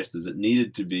risk to investors that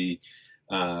needed to be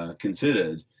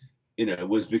considered,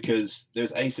 was because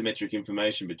there's asymmetric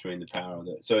information between the power of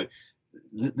that. So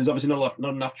there's obviously not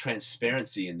enough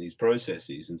transparency in these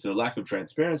processes, and so the lack of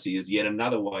transparency is yet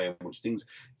another way in which things,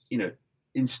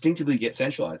 instinctively get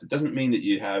centralized. It doesn't mean that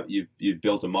you've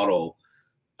built a model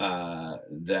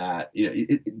that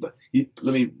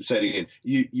let me say it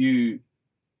again.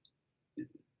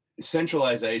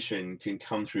 Centralization can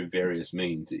come through various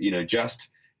means. Just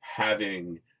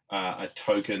having a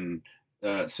token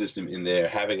system in there,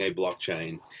 having a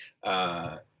blockchain,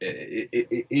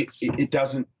 it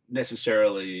doesn't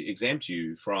necessarily exempt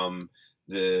you from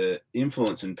the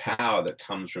influence and power that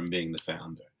comes from being the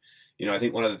founder. I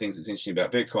think one of the things that's interesting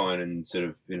about Bitcoin and sort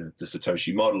of, the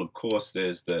Satoshi model, of course,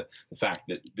 there's the fact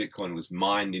that Bitcoin was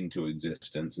mined into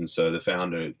existence. And so the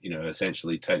founder,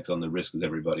 essentially takes on the risk as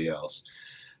everybody else.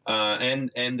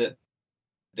 And that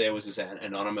there was this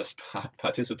anonymous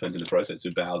participant in the process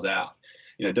who bows out.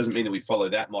 It doesn't mean that we follow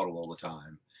that model all the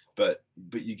time, but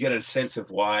you get a sense of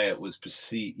why it was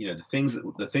perceived, the things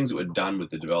that were done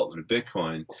with the development of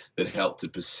Bitcoin that helped to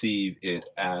perceive it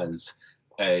as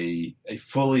a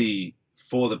fully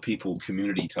for the people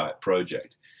community type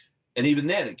project. And even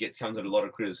then it comes under a lot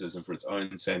of criticism for its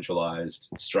own centralized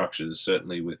structures,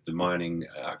 certainly with the mining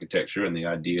architecture and the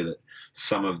idea that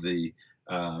some of the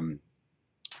the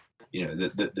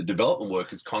development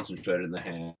work is concentrated in the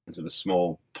hands of a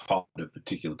small pot of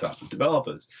particular type of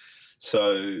developers.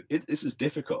 So this is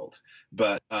difficult,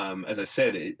 but as I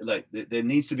said, there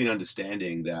needs to be an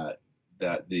understanding that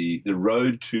the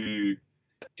road to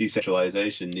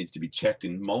decentralization needs to be checked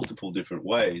in multiple different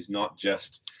ways, not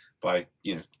just by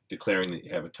declaring that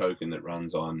you have a token that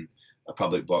runs on a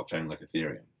public blockchain like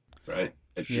Ethereum, right?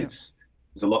 There's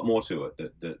a lot more to it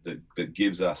that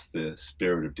gives us the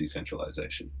spirit of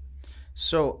decentralization.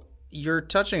 So you're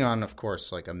touching on, of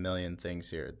course, like a million things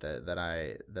here that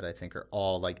I think are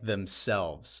all like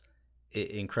themselves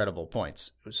incredible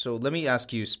points. So let me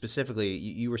ask you specifically.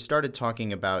 You were started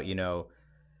talking about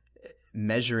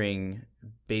measuring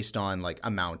based on like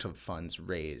amount of funds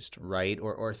raised, right?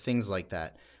 Or things like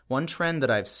that. One trend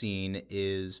that I've seen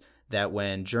is that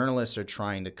when journalists are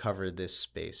trying to cover this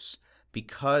space,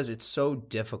 because it's so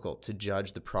difficult to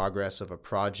judge the progress of a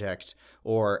project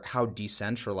or how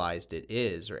decentralized it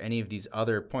is or any of these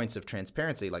other points of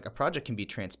transparency, like a project can be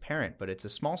transparent, but it's a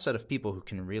small set of people who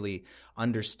can really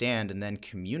understand and then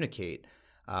communicate,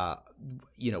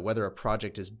 whether a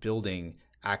project is building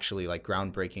actually like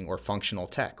groundbreaking or functional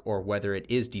tech, or whether it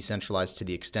is decentralized to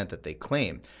the extent that they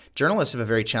claim. Journalists have a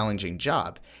very challenging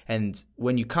job. And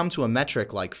when you come to a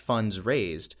metric like funds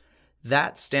raised,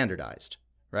 that's standardized,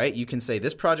 right? You can say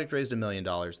this project raised $1 million,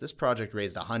 this project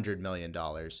raised $100 million.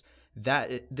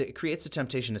 That it creates a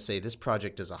temptation to say this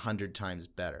project is 100 times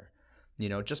better,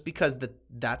 just because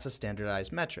that's a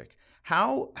standardized metric.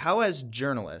 How as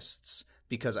journalists,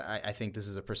 because I think this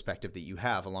is a perspective that you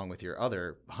have along with your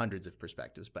other hundreds of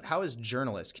perspectives, but how as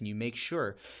journalists can you make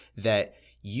sure that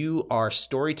you are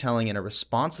storytelling in a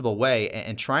responsible way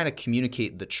and trying to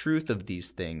communicate the truth of these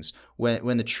things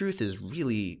when the truth is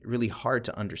really, really hard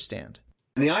to understand?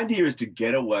 And the idea is to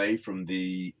get away from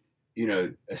the,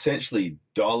 essentially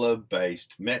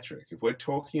dollar-based metric. If we're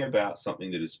talking about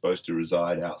something that is supposed to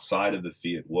reside outside of the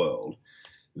fiat world,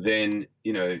 then,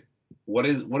 what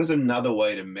is another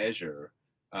way to measure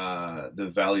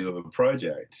the value of a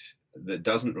project that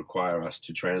doesn't require us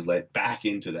to translate back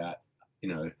into that,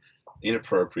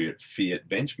 inappropriate fiat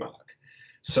benchmark?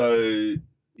 So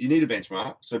you need a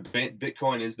benchmark. So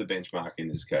Bitcoin is the benchmark in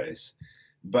this case.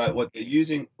 But what they're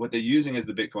using as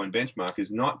the Bitcoin benchmark is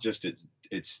not just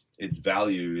its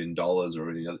value in dollars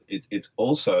or any other. It's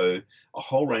also a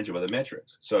whole range of other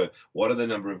metrics. So what are the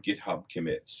number of GitHub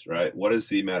commits, right? What is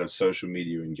the amount of social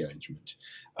media engagement?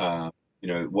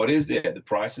 What is there? The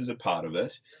price is a part of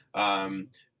it.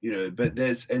 But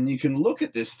and you can look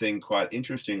at this thing quite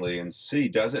interestingly and see,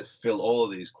 does it fill all of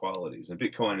these qualities? And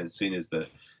Bitcoin is seen as the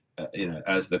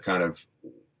kind of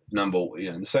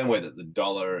in the same way that the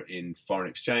dollar in foreign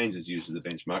exchange is used as a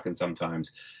benchmark, and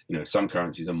sometimes, some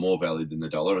currencies are more valued than the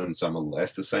dollar and some are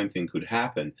less. The same thing could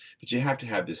happen, but you have to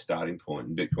have this starting point,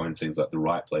 and Bitcoin seems like the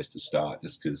right place to start,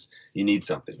 just because you need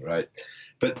something, right?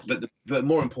 But the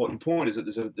more important point is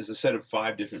that there's a set of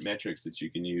 5 different metrics that you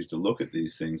can use to look at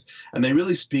these things, and they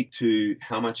really speak to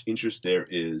how much interest there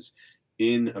is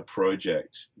in a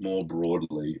project more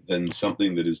broadly than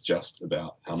something that is just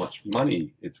about how much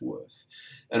money it's worth.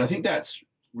 And I think that's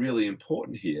really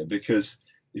important here, because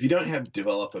if you don't have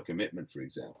developer commitment, for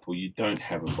example, you don't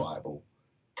have a viable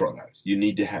product. You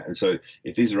need to have, and so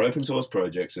if these are open source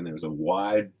projects and there's a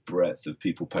wide breadth of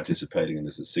people participating and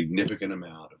there's a significant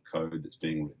amount of code that's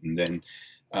being written,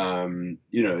 then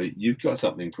you've got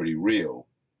something pretty real,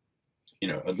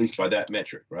 at least by that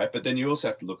metric, right? But then you also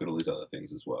have to look at all these other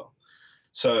things as well.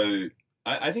 So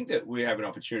I think that we have an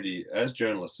opportunity as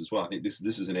journalists as well. I think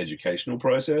this is an educational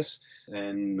process,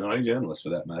 and not only journalists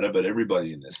for that matter, but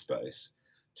everybody in this space,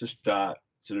 to start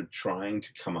sort of trying to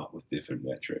come up with different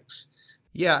metrics.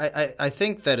 Yeah, I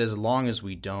think that as long as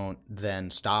we don't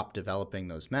then stop developing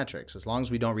those metrics, as long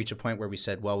as we don't reach a point where we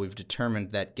said, well, we've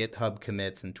determined that GitHub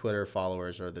commits and Twitter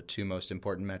followers are the 2 most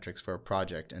important metrics for a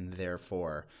project, and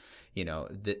therefore,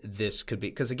 this could be,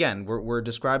 because again, we're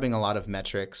describing a lot of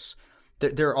metrics.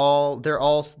 They're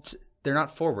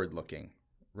not forward looking,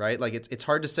 right? Like it's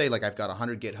hard to say, like, I've got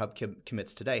 100 GitHub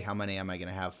commits today. How many am I going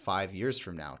to have 5 years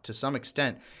from now? To some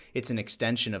extent, it's an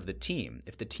extension of the team.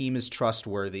 If the team is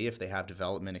trustworthy, if they have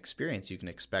development experience, you can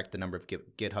expect the number of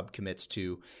GitHub commits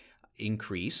to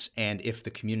increase. And if the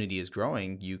community is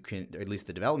growing, you can, or at least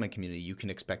the development community, you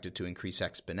can expect it to increase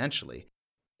exponentially.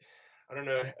 I don't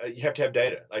know. You have to have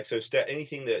data. Like, so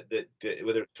anything that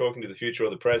whether it's talking to the future or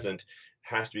the present,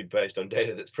 has to be based on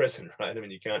data that's present, right? I mean,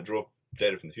 you can't draw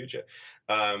data from the future.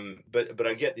 But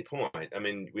I get the point. I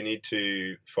mean, we need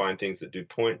to find things that do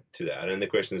point to that. And the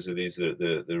question is, are these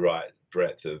the right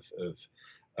breadth of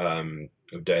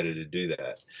data to do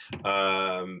that?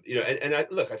 I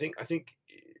think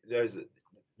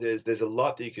there's a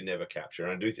lot that you can never capture,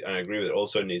 and I agree with it.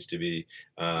 Also needs to be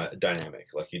dynamic.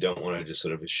 Like, you don't want to just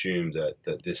sort of assume that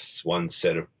this one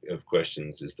set of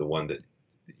questions is the one that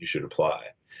you should apply.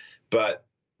 But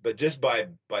just by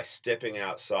stepping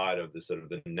outside of the sort of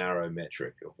the narrow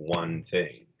metric of one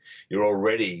thing, you're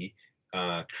already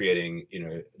creating.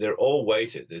 They're all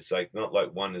weighted. It's like not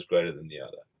like one is greater than the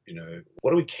other.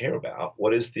 What do we care about?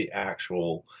 What is the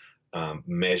actual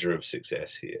measure of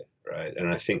success here, right? And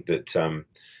I think that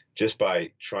just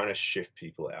by trying to shift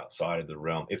people outside of the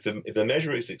realm, if the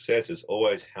measure of success is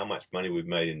always how much money we've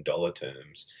made in dollar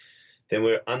terms, then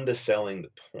we're underselling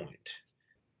the point.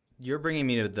 You're bringing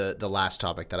me to the last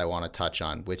topic that I want to touch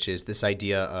on, which is this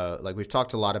idea of, like, we've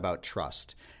talked a lot about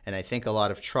trust. And I think a lot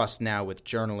of trust now with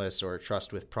journalists or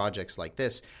trust with projects like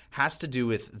this has to do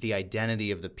with the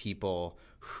identity of the people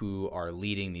who are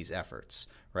leading these efforts,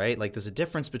 right? Like, there's a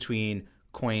difference between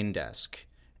CoinDesk,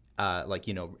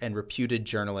 and reputed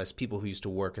journalists, people who used to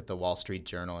work at the Wall Street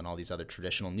Journal and all these other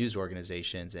traditional news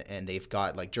organizations, and they've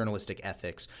got like journalistic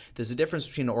ethics. There's a difference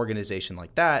between an organization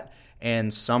like that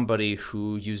and somebody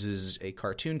who uses a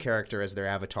cartoon character as their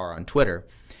avatar on Twitter.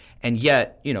 And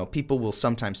yet, people will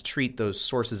sometimes treat those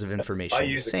sources of information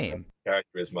the same.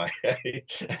 Character is my,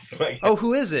 that's my Oh,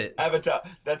 who is it? Avatar.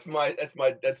 That's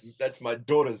my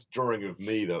daughter's drawing of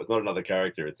me, though. It's not another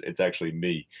character. It's actually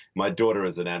me. My daughter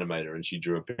is an animator, and she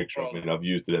drew a picture of me, and I've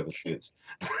used it ever since.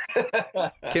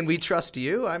 Can we trust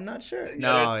you? I'm not sure.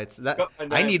 No, it's that.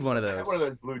 I need one of those. I have one of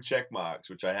those blue check marks,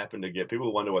 which I happen to get.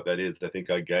 People wonder what that is. They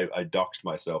think I doxed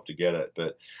myself to get it,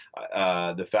 but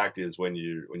the fact is, when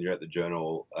you're at the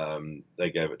Journal,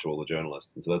 they gave it to all the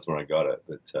journalists, and so that's where I got it.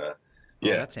 But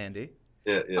yeah, that's handy.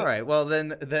 Yeah. All right. Well,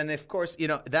 then of course,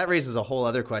 that raises a whole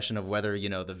other question of whether,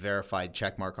 the verified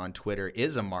check mark on Twitter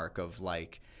is a mark of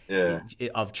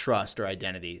of trust or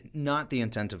identity. Not the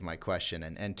intent of my question,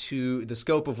 and to the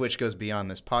scope of which goes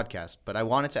beyond this podcast. But I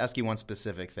wanted to ask you one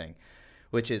specific thing,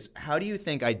 which is, how do you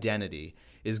think identity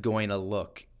is going to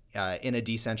look in a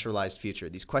decentralized future?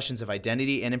 These questions of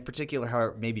identity, and in particular, how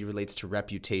it maybe relates to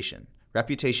reputation.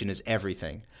 Reputation is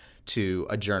everything to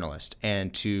a journalist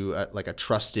and to a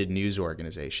trusted news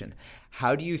organization.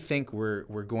 How do you think we're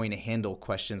going to handle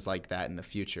questions like that in the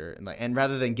future? And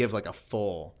rather than give like a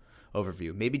full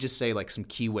overview, maybe just say like some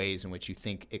key ways in which you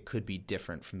think it could be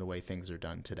different from the way things are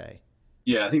done today.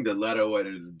 Yeah, I think the latter way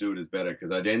to do it is better,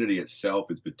 because identity itself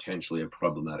is potentially a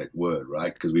problematic word,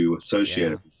 right? Because we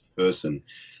associate it with a person.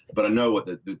 But I know what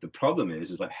the problem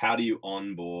is like, how do you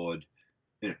onboard,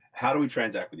 how do we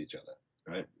transact with each other?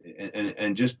 right?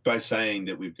 And just by saying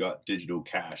that we've got digital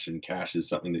cash and cash is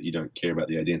something that you don't care about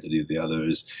the identity of the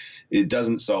others, it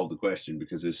doesn't solve the question,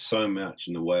 because there's so much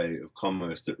in the way of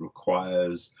commerce that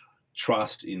requires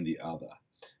trust in the other,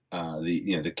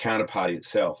 the counterparty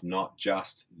itself, not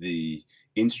just the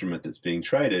instrument that's being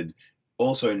traded,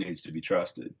 also needs to be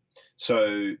trusted.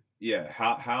 So yeah,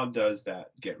 how does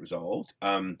that get resolved?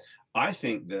 I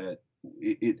think that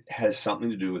it has something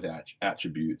to do with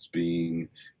attributes being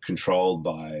controlled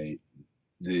by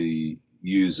the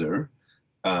user,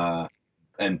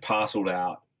 and parceled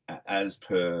out as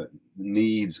per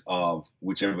needs of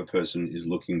whichever person is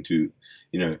looking to,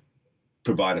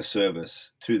 provide a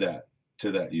service to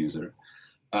that user,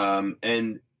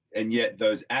 and yet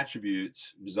those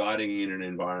attributes residing in an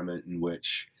environment in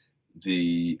which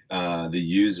the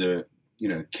user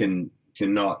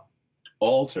cannot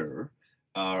alter,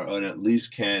 and at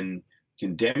least can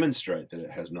demonstrate that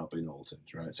it has not been altered,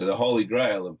 right? So the holy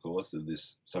grail, of course, of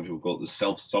this, some people call it the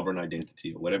self-sovereign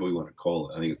identity, or whatever we want to call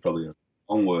it. I think it's probably a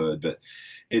wrong word, but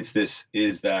is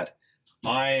that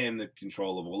I am the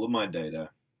control of all of my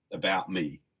data about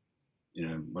me,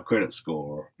 my credit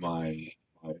score, my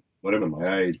whatever,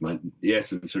 my age,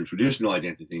 yes, and sort of traditional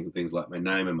identity, things like my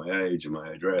name and my age and my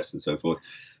address and so forth,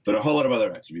 but a whole lot of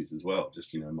other attributes as well.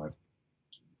 Just my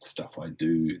stuff I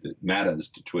do that matters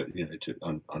to Twitter,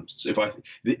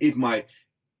 if my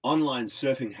online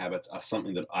surfing habits are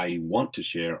something that I want to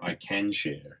share, I can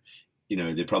share.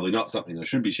 They're probably not something I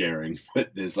should be sharing, but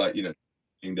there's that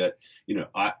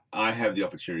I have the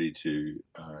opportunity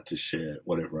to share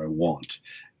whatever I want,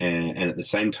 and at the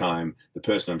same time, the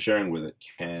person I'm sharing with it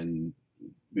can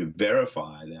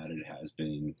verify that it has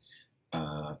been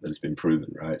that it's been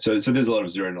proven, right? So there's a lot of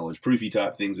zero knowledge proofy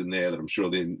type things in there that I'm sure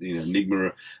the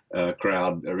Enigma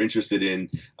crowd are interested in.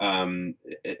 But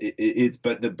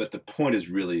the point is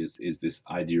really is this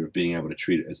idea of being able to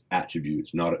treat it as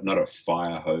attributes, not a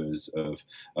fire hose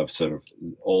of sort of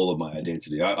all of my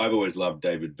identity. I've always loved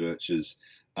David Birch's,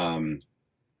 the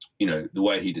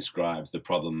way he describes the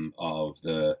problem of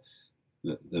the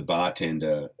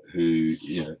bartender who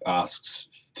asks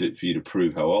for you to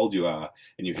prove how old you are,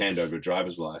 and you hand over a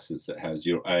driver's license that has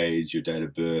your age, your date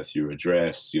of birth, your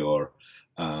address, your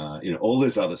all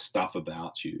this other stuff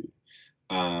about you,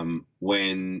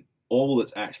 when all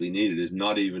that's actually needed is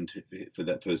not even for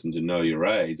that person to know your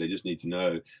age. They just need to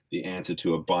know the answer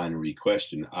to a binary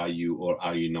question: are you or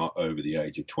are you not over the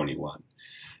age of 21?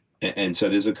 And so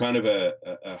there's a kind of a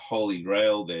holy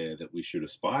grail there that we should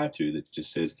aspire to, that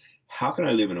just says, how can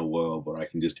I live in a world where I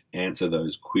can just answer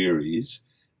those queries,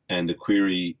 and the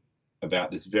query about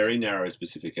this very narrow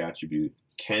specific attribute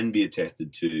can be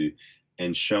attested to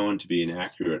and shown to be an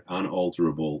accurate,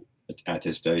 unalterable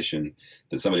attestation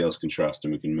that somebody else can trust,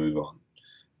 and we can move on.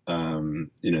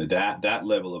 That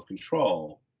level of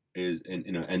control is,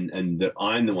 and that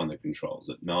I'm the one that controls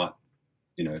it, not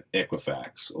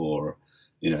Equifax or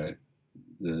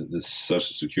the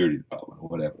Social Security Department or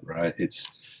whatever, right?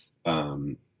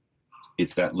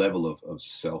 It's that level of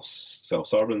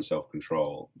self-sovereign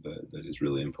self-control that is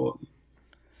really important.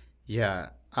 Yeah,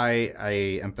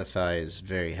 I empathize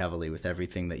very heavily with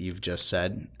everything that you've just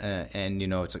said, and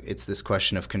it's this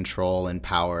question of control and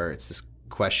power. It's this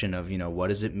question of what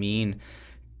does it mean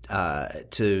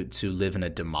to live in a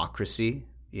democracy?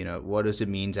 What does it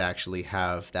mean to actually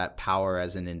have that power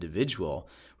as an individual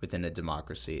within a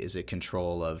democracy? Is it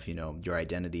control of your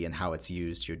identity and how it's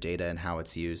used, your data and how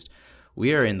it's used?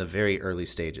 We are in the very early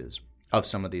stages of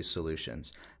some of these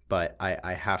solutions, but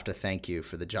I have to thank you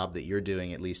for the job that you're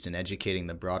doing, at least in educating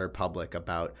the broader public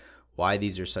about why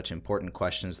these are such important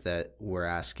questions that we're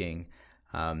asking.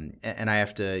 And I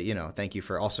have to, thank you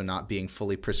for also not being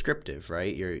fully prescriptive,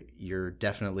 right? You're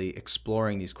definitely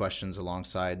exploring these questions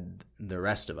alongside the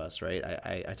rest of us, right?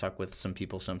 I talk with some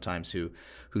people sometimes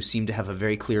who seem to have a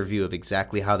very clear view of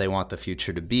exactly how they want the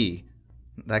future to be.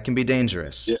 That can be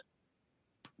dangerous. Yeah.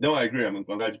 No, I agree. I'm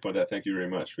glad you pointed that. Thank you very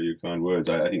much for your kind words.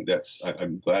 I think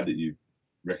I'm glad that you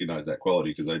recognize that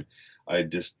quality, because I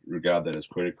just regard that as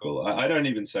critical. I don't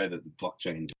even say that the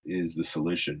blockchain is the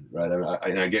solution, right?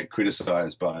 I get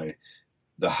criticized by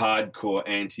the hardcore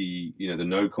anti, the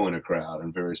no coiner crowd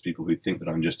and various people who think that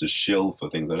I'm just a shill for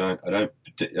things. I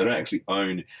don't actually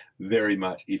own very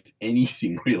much, if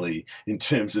anything, really, in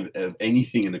terms of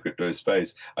anything in the crypto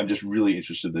space. I'm just really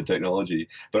interested in the technology.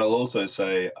 But I'll also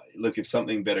say, look, if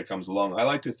something better comes along, I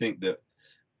like to think that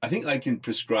I think I can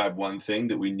prescribe one thing: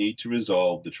 that we need to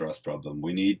resolve the trust problem.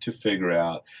 We need to figure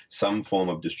out some form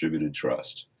of distributed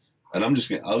trust. And I'll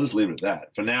just leave it at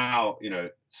that. For now,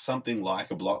 something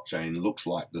like a blockchain looks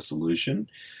like the solution.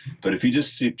 But if you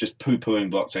just keep just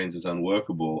poo-pooing blockchains as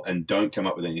unworkable and don't come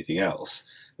up with anything else,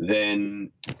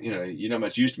 then you're not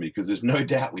much use to me, because there's no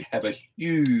doubt we have a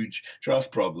huge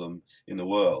trust problem in the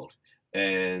world.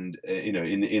 And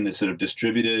in the sort of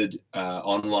distributed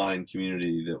online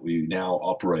community that we now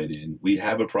operate in, we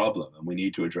have a problem and we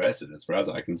need to address it. As far as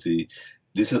I can see,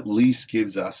 this at least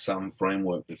gives us some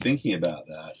framework for thinking about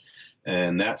that.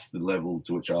 And that's the level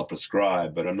to which I'll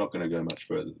prescribe, but I'm not going to go much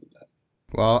further than that.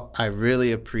 Well, I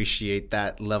really appreciate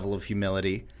that level of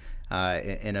humility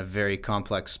in a very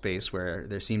complex space where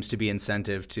there seems to be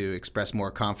incentive to express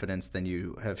more confidence than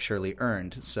you have surely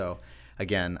earned. So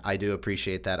again, I do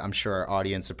appreciate that. I'm sure our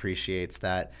audience appreciates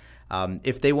that.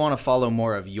 If they want to follow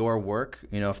more of your work,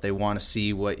 if they want to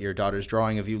see what your daughter's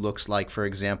drawing of you looks like, for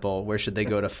example, where should they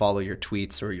go to follow your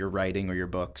tweets or your writing or your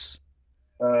books?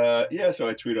 So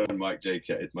I tweet on Mike J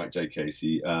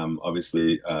Casey.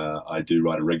 Obviously, I do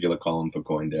write a regular column for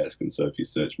CoinDesk, and so if you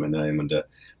search my name under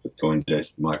with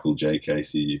CoinDesk Michael J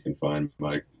Casey, you can find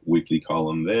my weekly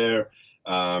column there.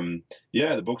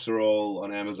 The books are all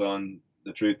on Amazon.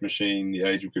 The Truth Machine, The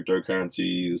Age of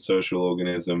Cryptocurrency, The Social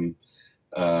Organism,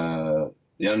 The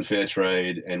Unfair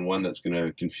Trade, and one that's going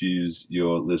to confuse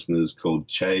your listeners called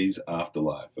Che's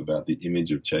Afterlife, about the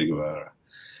image of Che Guevara.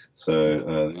 So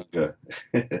there you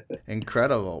go.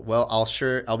 Incredible. Well,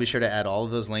 I'll be sure to add all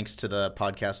of those links to the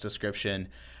podcast description.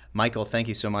 Michael, thank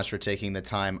you so much for taking the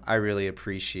time. I really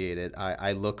appreciate it.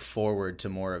 I look forward to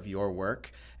more of your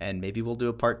work, and maybe we'll do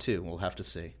a part 2. We'll have to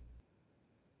see.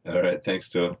 All right. Thanks,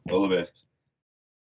 Tor. All the best.